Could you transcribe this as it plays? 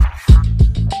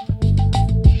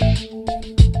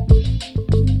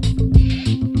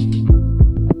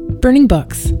Burning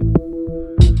Books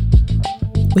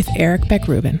with Eric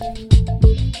Beck-Rubin.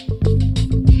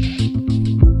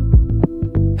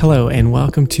 Hello, and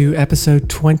welcome to episode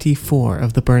 24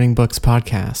 of the Burning Books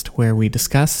podcast, where we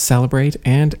discuss, celebrate,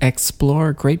 and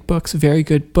explore great books, very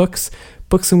good books,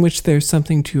 books in which there's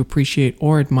something to appreciate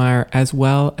or admire, as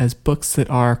well as books that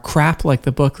are crap like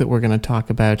the book that we're going to talk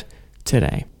about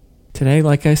today. Today,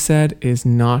 like I said, is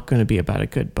not going to be about a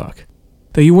good book,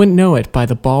 though you wouldn't know it by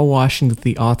the ball washing that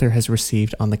the author has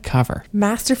received on the cover.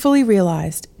 Masterfully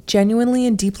realized, genuinely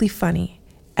and deeply funny,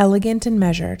 elegant and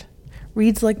measured,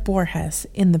 reads like Borges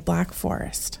in The Black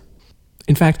Forest.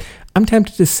 In fact, I'm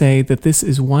tempted to say that this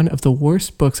is one of the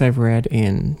worst books I've read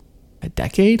in a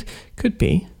decade. Could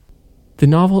be. The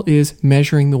novel is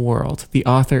Measuring the World. The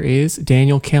author is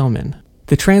Daniel Kehlmann.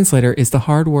 The translator is the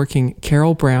hardworking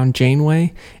Carol Brown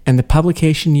Janeway, and the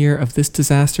publication year of this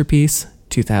disaster piece,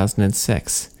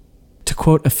 2006. To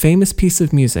quote a famous piece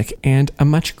of music and a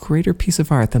much greater piece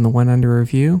of art than the one under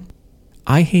review,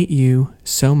 I hate you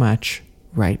so much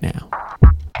right now.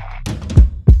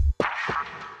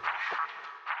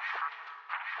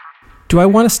 Do I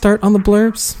want to start on the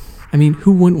blurbs? I mean,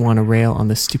 who wouldn't want to rail on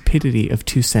the stupidity of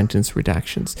two-sentence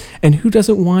redactions? And who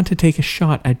doesn't want to take a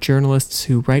shot at journalists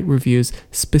who write reviews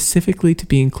specifically to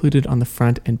be included on the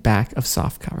front and back of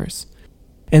softcovers?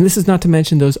 And this is not to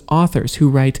mention those authors who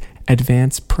write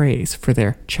advance praise for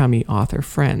their chummy author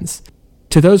friends.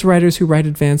 To those writers who write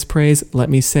advance praise, let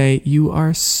me say, you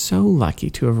are so lucky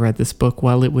to have read this book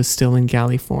while it was still in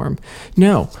galley form.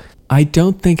 No, I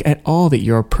don't think at all that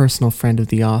you're a personal friend of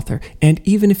the author, and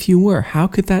even if you were, how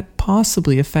could that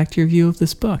possibly affect your view of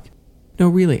this book? No,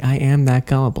 really, I am that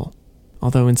gullible.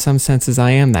 Although in some senses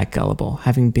I am that gullible,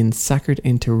 having been suckered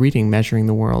into reading Measuring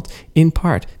the World, in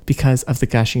part because of the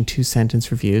gushing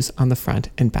two-sentence reviews on the front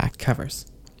and back covers.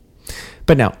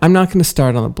 But no, I'm not going to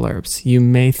start on the blurbs. You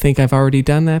may think I've already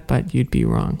done that, but you'd be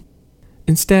wrong.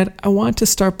 Instead, I want to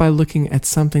start by looking at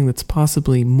something that's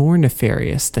possibly more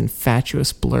nefarious than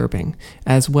fatuous blurbing,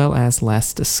 as well as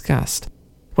less discussed.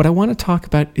 What I want to talk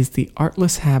about is the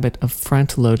artless habit of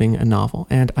front-loading a novel,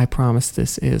 and I promise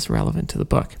this is relevant to the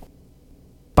book.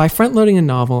 By front-loading a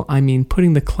novel, I mean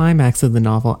putting the climax of the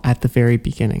novel at the very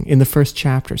beginning, in the first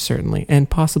chapter certainly, and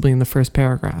possibly in the first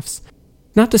paragraphs.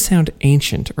 Not to sound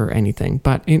ancient or anything,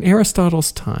 but in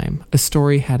Aristotle's time, a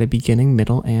story had a beginning,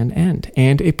 middle, and end,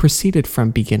 and it proceeded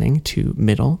from beginning to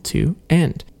middle to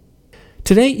end.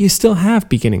 Today, you still have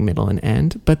beginning, middle, and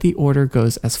end, but the order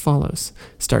goes as follows.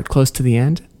 Start close to the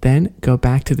end, then go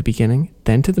back to the beginning,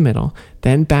 then to the middle,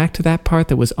 then back to that part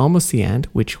that was almost the end,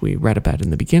 which we read about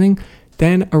in the beginning,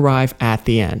 then arrive at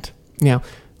the end. Now,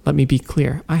 let me be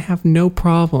clear, I have no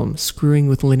problem screwing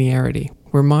with linearity.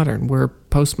 We're modern, we're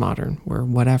postmodern, we're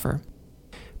whatever.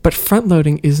 But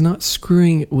front-loading is not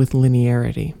screwing with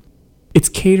linearity. It's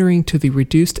catering to the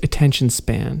reduced attention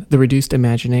span, the reduced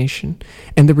imagination,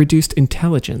 and the reduced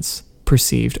intelligence,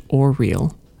 perceived or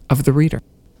real, of the reader.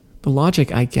 The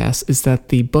logic, I guess, is that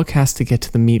the book has to get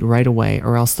to the meat right away,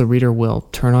 or else the reader will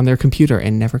turn on their computer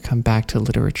and never come back to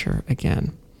literature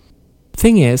again.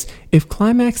 Thing is, if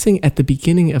climaxing at the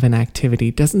beginning of an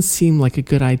activity doesn't seem like a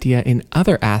good idea in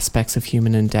other aspects of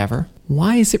human endeavor,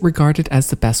 why is it regarded as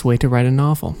the best way to write a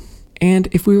novel? And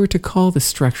if we were to call this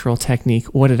structural technique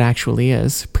what it actually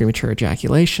is, premature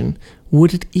ejaculation,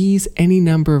 would it ease any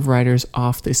number of writers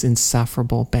off this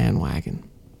insufferable bandwagon?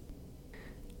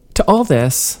 To all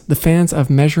this, the fans of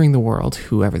Measuring the World,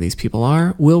 whoever these people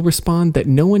are, will respond that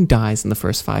no one dies in the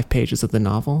first 5 pages of the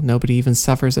novel, nobody even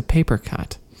suffers a paper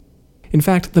cut. In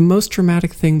fact, the most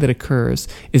dramatic thing that occurs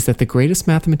is that the greatest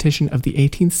mathematician of the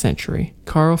 18th century,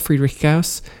 Carl Friedrich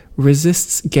Gauss,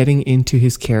 resists getting into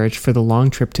his carriage for the long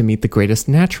trip to meet the greatest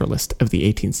naturalist of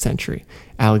the 18th century,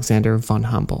 Alexander von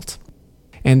Humboldt.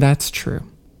 And that's true.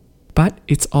 But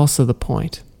it's also the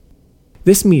point.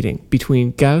 This meeting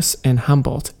between Gauss and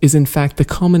Humboldt is in fact the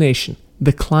culmination,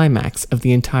 the climax of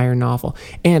the entire novel,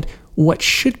 and what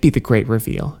should be the great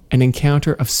reveal, an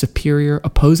encounter of superior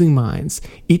opposing minds,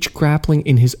 each grappling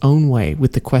in his own way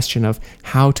with the question of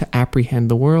how to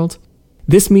apprehend the world.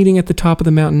 This meeting at the top of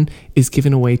the mountain is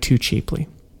given away too cheaply.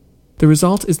 The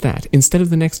result is that, instead of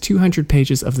the next 200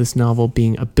 pages of this novel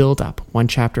being a build-up, one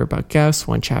chapter about Gauss,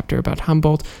 one chapter about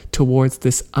Humboldt, towards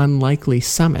this unlikely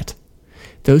summit,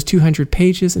 those 200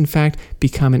 pages, in fact,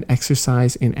 become an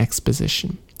exercise in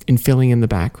exposition, in filling in the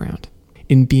background,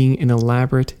 in being an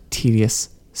elaborate, tedious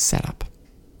setup.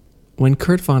 When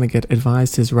Kurt Vonnegut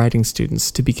advised his writing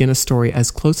students to begin a story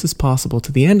as close as possible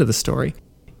to the end of the story,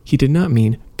 he did not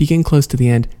mean begin close to the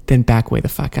end, then back way the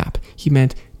fuck up. He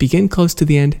meant begin close to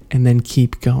the end and then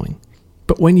keep going.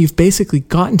 But when you've basically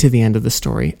gotten to the end of the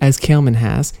story, as Kehlmann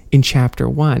has in chapter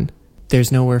 1, there's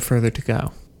nowhere further to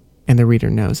go, and the reader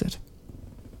knows it.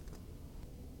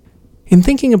 In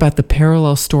thinking about the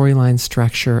parallel storyline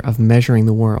structure of Measuring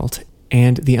the World,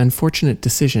 and the unfortunate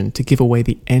decision to give away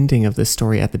the ending of this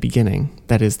story at the beginning,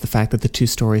 that is, the fact that the two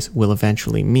stories will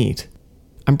eventually meet,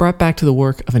 I'm brought back to the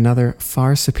work of another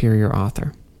far superior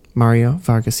author, Mario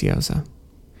Vargas Llosa.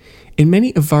 In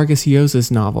many of Vargas Llosa's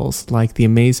novels, like The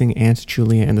Amazing Aunt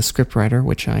Julia and the Scriptwriter,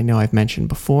 which I know I've mentioned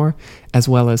before, as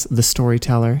well as The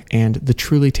Storyteller and the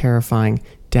truly terrifying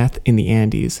Death in the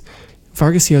Andes,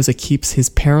 Vargas Llosa keeps his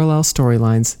parallel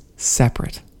storylines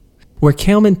separate. Where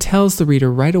Kehlmann tells the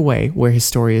reader right away where his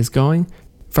story is going,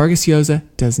 Vargas Llosa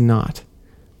does not.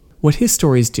 What his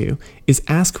stories do is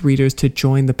ask readers to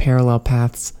join the parallel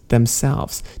paths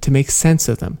themselves, to make sense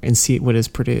of them and see what is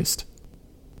produced.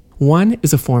 One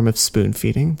is a form of spoon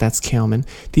feeding, that's Kehlmann.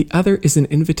 The other is an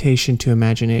invitation to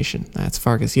imagination, that's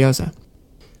Vargas Llosa.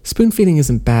 Spoon feeding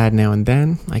isn't bad now and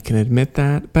then, I can admit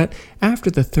that, but after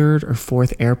the third or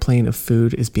fourth airplane of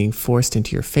food is being forced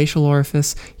into your facial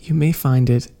orifice, you may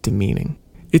find it demeaning.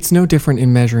 It's no different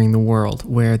in Measuring the World,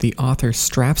 where the author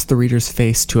straps the reader's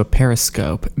face to a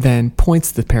periscope, then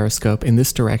points the periscope in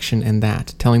this direction and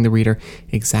that, telling the reader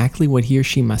exactly what he or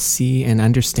she must see and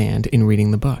understand in reading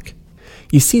the book.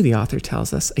 You see, the author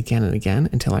tells us again and again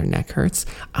until our neck hurts,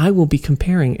 I will be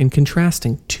comparing and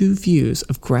contrasting two views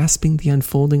of grasping the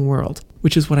unfolding world,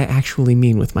 which is what I actually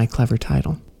mean with my clever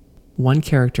title. One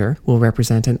character will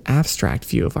represent an abstract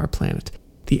view of our planet,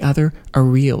 the other a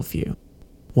real view.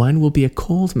 One will be a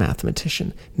cold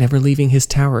mathematician, never leaving his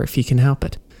tower if he can help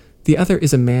it. The other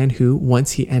is a man who,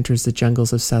 once he enters the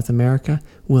jungles of South America,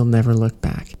 will never look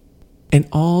back. And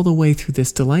all the way through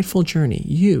this delightful journey,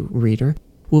 you, reader,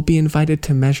 will be invited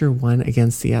to measure one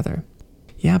against the other.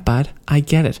 Yeah, bud, I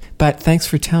get it, but thanks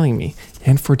for telling me,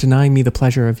 and for denying me the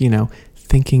pleasure of,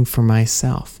 thinking for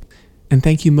myself. And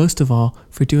thank you most of all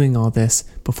for doing all this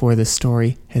before this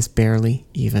story has barely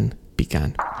even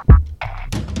begun.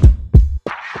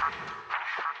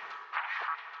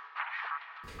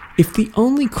 If the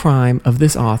only crime of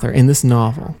this author in this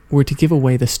novel were to give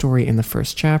away the story in the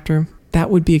first chapter, that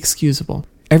would be excusable.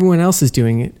 Everyone else is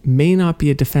doing it may not be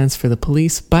a defense for the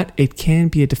police, but it can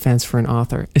be a defense for an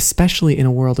author, especially in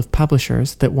a world of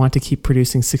publishers that want to keep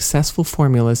producing successful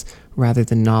formulas rather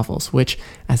than novels, which,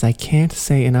 as I can't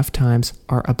say enough times,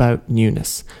 are about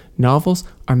newness. Novels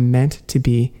are meant to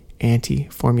be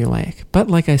anti-formulaic. But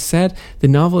like I said, the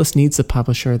novelist needs the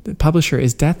publisher. The publisher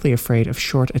is deathly afraid of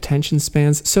short attention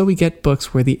spans, so we get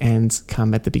books where the ends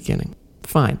come at the beginning.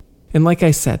 Fine. And like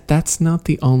I said, that's not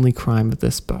the only crime of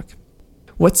this book.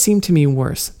 What seemed to me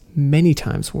worse, many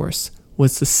times worse,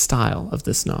 was the style of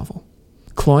this novel.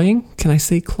 Cloying? Can I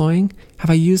say cloying? Have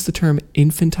I used the term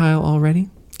infantile already?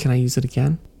 Can I use it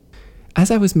again? As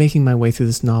I was making my way through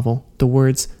this novel, the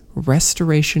words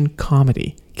restoration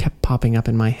comedy kept popping up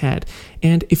in my head,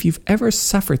 and if you've ever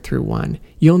suffered through one,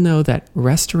 you'll know that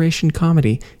restoration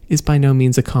comedy is by no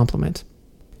means a compliment.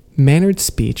 Mannered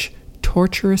speech,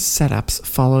 torturous setups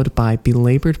followed by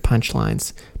belabored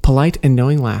punchlines, polite and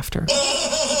knowing laughter.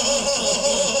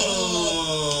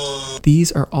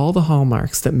 These are all the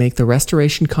hallmarks that make the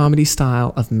restoration comedy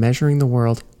style of Measuring the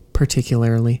World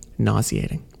particularly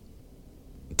nauseating.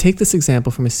 Take this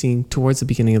example from a scene towards the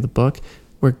beginning of the book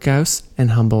where Gauss and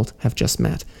Humboldt have just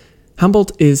met.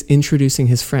 Humboldt is introducing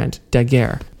his friend,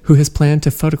 Daguerre, who has planned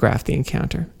to photograph the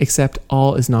encounter, except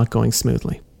all is not going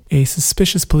smoothly. A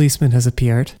suspicious policeman has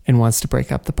appeared and wants to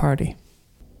break up the party.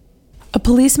 A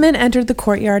policeman entered the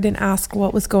courtyard and asked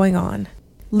what was going on.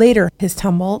 Later, hissed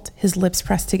Humboldt, his lips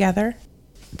pressed together.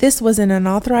 This was an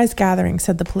unauthorized gathering,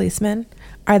 said the policeman.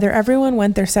 Either everyone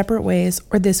went their separate ways,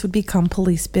 or this would become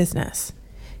police business.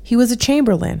 He was a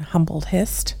chamberlain, Humboldt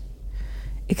hissed.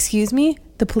 Excuse me?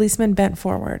 The policeman bent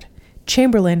forward.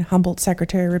 Chamberlain, Humboldt's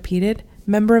secretary repeated.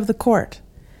 Member of the court.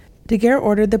 Daguerre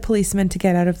ordered the policeman to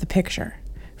get out of the picture.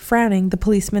 Frowning, the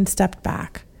policeman stepped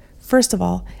back. First of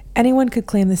all, anyone could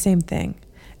claim the same thing.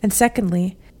 And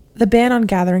secondly, the ban on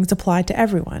gatherings applied to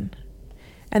everyone.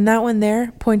 And that one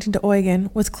there, pointing to Eugen,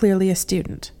 was clearly a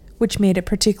student, which made it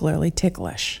particularly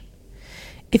ticklish.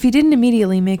 If he didn't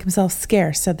immediately make himself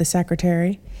scarce, said the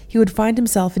secretary, he would find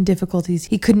himself in difficulties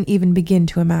he couldn't even begin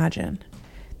to imagine.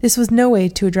 This was no way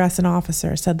to address an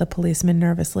officer, said the policeman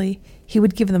nervously. He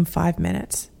would give them 5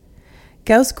 minutes.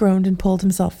 Gauss groaned and pulled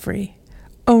himself free.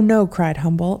 Oh no, cried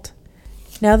Humboldt.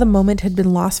 Now the moment had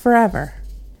been lost forever.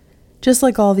 Just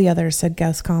like all the others, said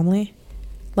Gauss calmly.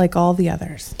 Like all the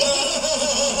others.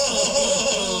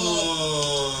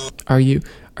 Are you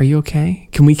okay?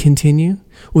 Can we continue?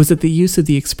 Was it the use of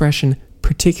the expression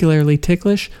particularly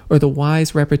ticklish, or the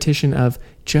wise repetition of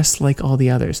just like all the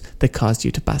others that caused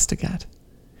you to bust a gut?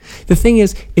 The thing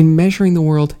is, in measuring the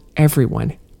world,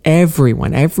 everyone,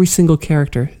 every single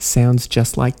character sounds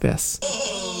just like this.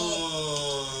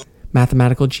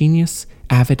 Mathematical genius,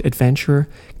 avid adventurer,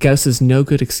 Gauss's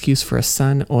no-good excuse for a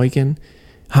son, Eugen,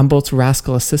 Humboldt's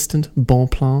rascal assistant,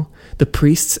 Bonpland, the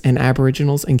priests and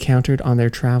aboriginals encountered on their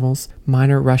travels,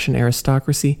 minor Russian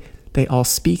aristocracy, they all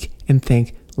speak and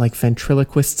think like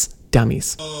ventriloquists,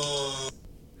 dummies.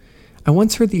 I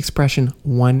once heard the expression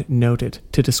one-noted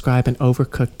to describe an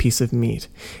overcooked piece of meat,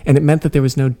 and it meant that there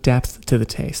was no depth to the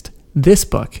taste. This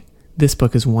book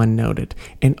is one-noted,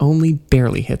 and only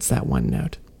barely hits that one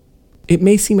note. It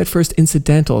may seem at first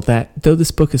incidental that, though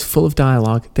this book is full of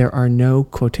dialogue, there are no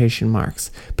quotation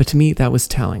marks, but to me that was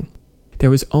telling. There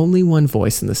was only one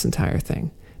voice in this entire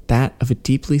thing, that of a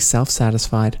deeply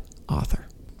self-satisfied author.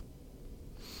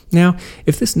 Now,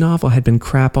 if this novel had been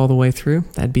crap all the way through,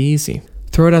 that'd be easy.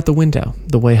 Throw it out the window,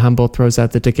 the way Humboldt throws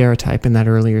out the daguerreotype in that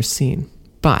earlier scene.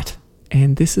 But,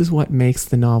 and this is what makes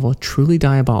the novel truly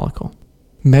diabolical,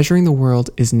 measuring the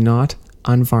world is not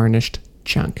unvarnished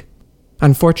junk.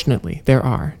 Unfortunately, there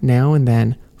are, now and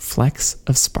then, flecks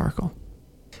of sparkle.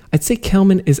 I'd say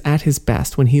Kehlmann is at his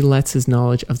best when he lets his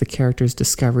knowledge of the character's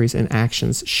discoveries and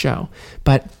actions show,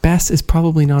 but best is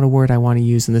probably not a word I want to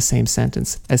use in the same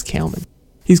sentence as Kehlmann.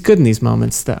 He's good in these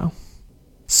moments, though.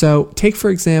 So, take for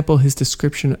example his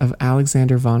description of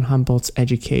Alexander von Humboldt's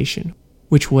education,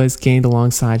 which was gained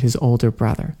alongside his older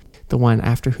brother, the one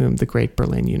after whom the great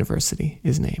Berlin University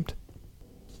is named.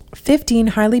 15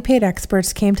 highly paid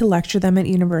experts came to lecture them at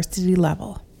university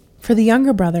level. For the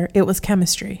younger brother, it was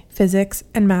chemistry, physics,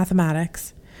 and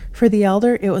mathematics. For the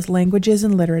elder, it was languages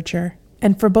and literature.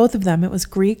 And for both of them, it was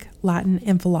Greek, Latin,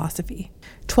 and philosophy.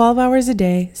 12 hours a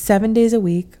day, 7 days a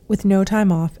week, with no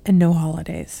time off and no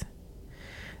holidays.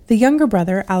 The younger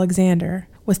brother, Alexander,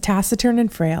 was taciturn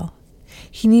and frail.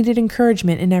 He needed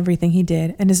encouragement in everything he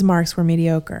did, and his marks were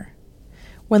mediocre.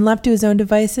 When left to his own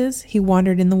devices, he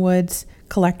wandered in the woods,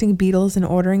 collecting beetles and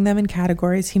ordering them in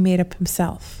categories he made up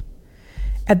himself.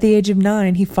 At the age of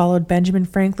 9, he followed Benjamin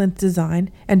Franklin's design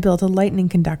and built a lightning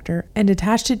conductor and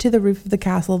attached it to the roof of the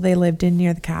castle they lived in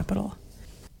near the capital.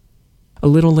 A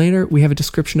little later, we have a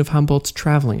description of Humboldt's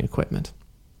traveling equipment.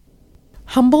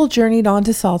 Humboldt journeyed on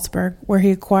to Salzburg, where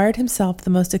he acquired himself the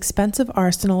most expensive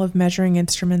arsenal of measuring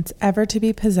instruments ever to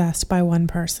be possessed by one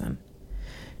person.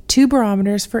 2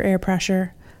 barometers for air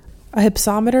pressure, a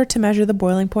hypsometer to measure the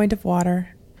boiling point of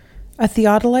water, a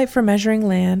theodolite for measuring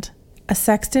land, a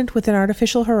sextant with an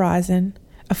artificial horizon,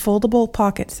 a foldable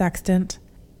pocket sextant,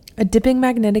 a dipping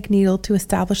magnetic needle to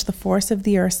establish the force of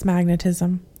the Earth's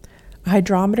magnetism, a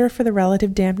hydrometer for the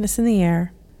relative dampness in the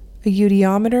air, a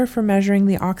eudiometer for measuring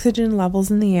the oxygen levels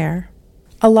in the air,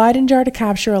 a Leyden jar to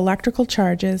capture electrical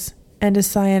charges, and a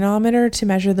cyanometer to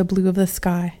measure the blue of the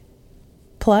sky.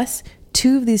 Plus,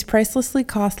 2 of these pricelessly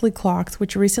costly clocks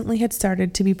which recently had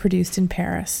started to be produced in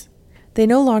Paris. They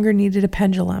no longer needed a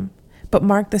pendulum, but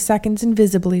marked the seconds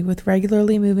invisibly with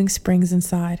regularly moving springs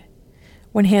inside.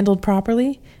 When handled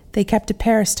properly, they kept a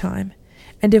Paris time,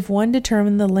 and if one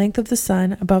determined the length of the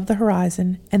sun above the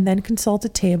horizon and then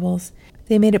consulted tables,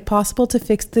 they made it possible to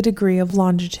fix the degree of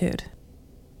longitude.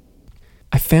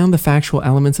 I found the factual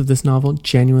elements of this novel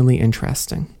genuinely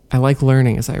interesting. I like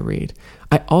learning as I read.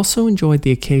 I also enjoyed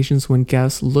the occasions when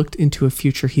Gauss looked into a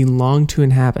future he longed to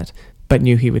inhabit, but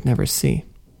knew he would never see.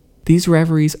 These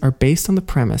reveries are based on the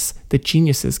premise that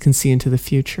geniuses can see into the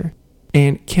future.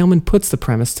 And Kehlmann puts the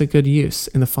premise to good use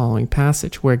in the following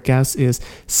passage, where Gauss is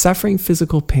suffering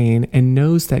physical pain and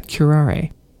knows that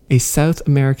curare, a South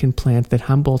American plant that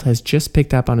Humboldt has just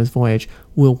picked up on his voyage,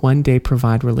 will one day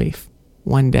provide relief.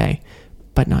 One day,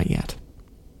 but not yet.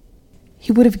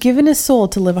 He would have given his soul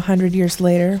to live 100 years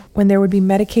later, when there would be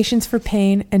medications for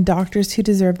pain and doctors who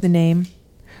deserved the name.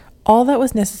 All that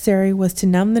was necessary was to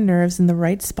numb the nerves in the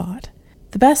right spot.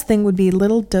 The best thing would be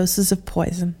little doses of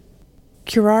poison.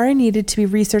 Curare needed to be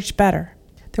researched better.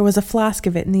 There was a flask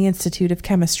of it in the Institute of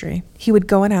Chemistry. He would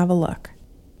go and have a look.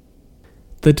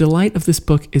 The delight of this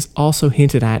book is also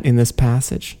hinted at in this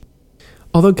passage.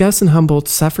 Although Gauss and Humboldt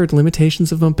suffered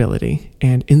limitations of mobility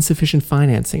and insufficient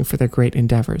financing for their great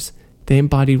endeavors, they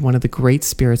embodied one of the great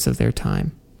spirits of their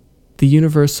time, the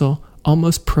universal,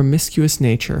 almost promiscuous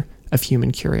nature of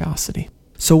human curiosity.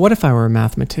 So what if I were a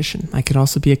mathematician? I could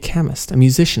also be a chemist, a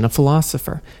musician, a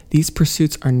philosopher. These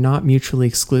pursuits are not mutually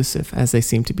exclusive as they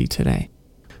seem to be today.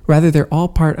 Rather, they're all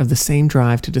part of the same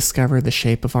drive to discover the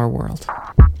shape of our world.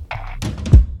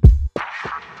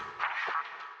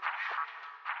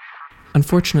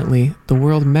 Unfortunately, the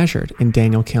world measured in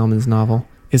Daniel Kehlmann's novel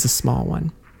is a small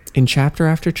one. In chapter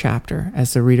after chapter,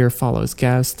 as the reader follows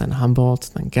Gauss, then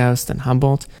Humboldt, then Gauss, then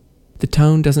Humboldt, the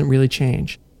tone doesn't really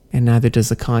change, and neither does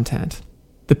the content.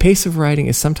 The pace of writing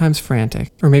is sometimes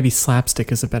frantic, or maybe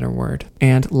slapstick is a better word,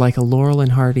 and like a Laurel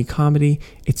and Hardy comedy,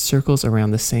 it circles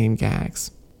around the same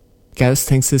gags. Gauss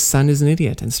thinks his son is an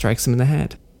idiot and strikes him in the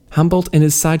head. Humboldt and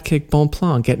his sidekick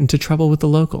Bonpland get into trouble with the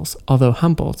locals, although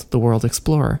Humboldt, the world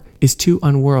explorer, is too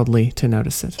unworldly to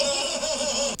notice it.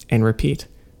 And repeat,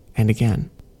 and again,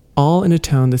 all in a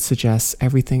tone that suggests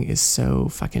everything is so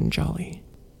fucking jolly.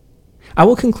 I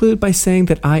will conclude by saying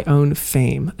that I own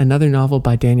Fame, another novel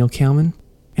by Daniel Kehlmann,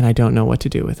 and I don't know what to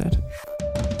do with it.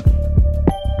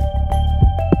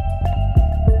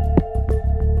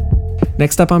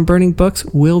 Next up on Burning Books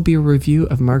will be a review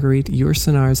of Marguerite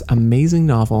Yourcenar's amazing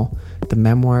novel, The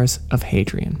Memoirs of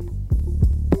Hadrian.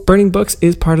 Burning Books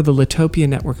is part of the Litopia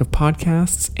network of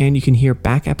podcasts, and you can hear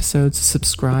back episodes,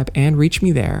 subscribe, and reach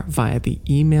me there via the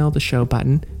email the show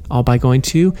button, all by going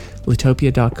to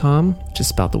litopia.com, just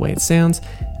spelled the way it sounds,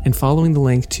 and following the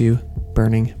link to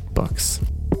Burning Books.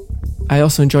 I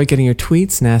also enjoy getting your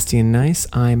tweets, nasty and nice.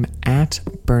 I'm at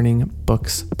Burning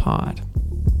Books Pod.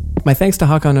 My thanks to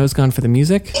Håkon Osgon for the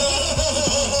music.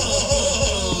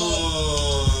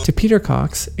 To Peter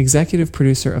Cox, executive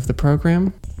producer of the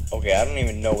program. Okay, I don't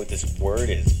even know what this word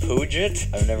is. Puget?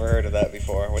 I've never heard of that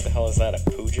before. What the hell is that, a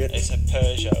Puget? It's a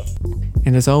Peugeot.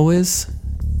 And as always,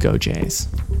 go Jays.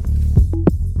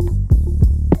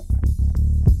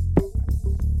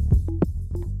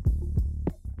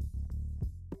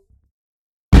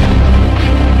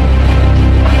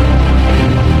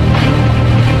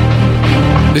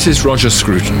 This is Roger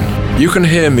Scruton. You can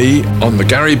hear me on The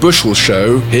Gary Bushell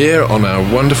Show here on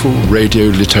our wonderful Radio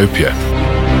Litopia.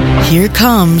 Here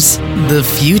comes the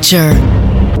future.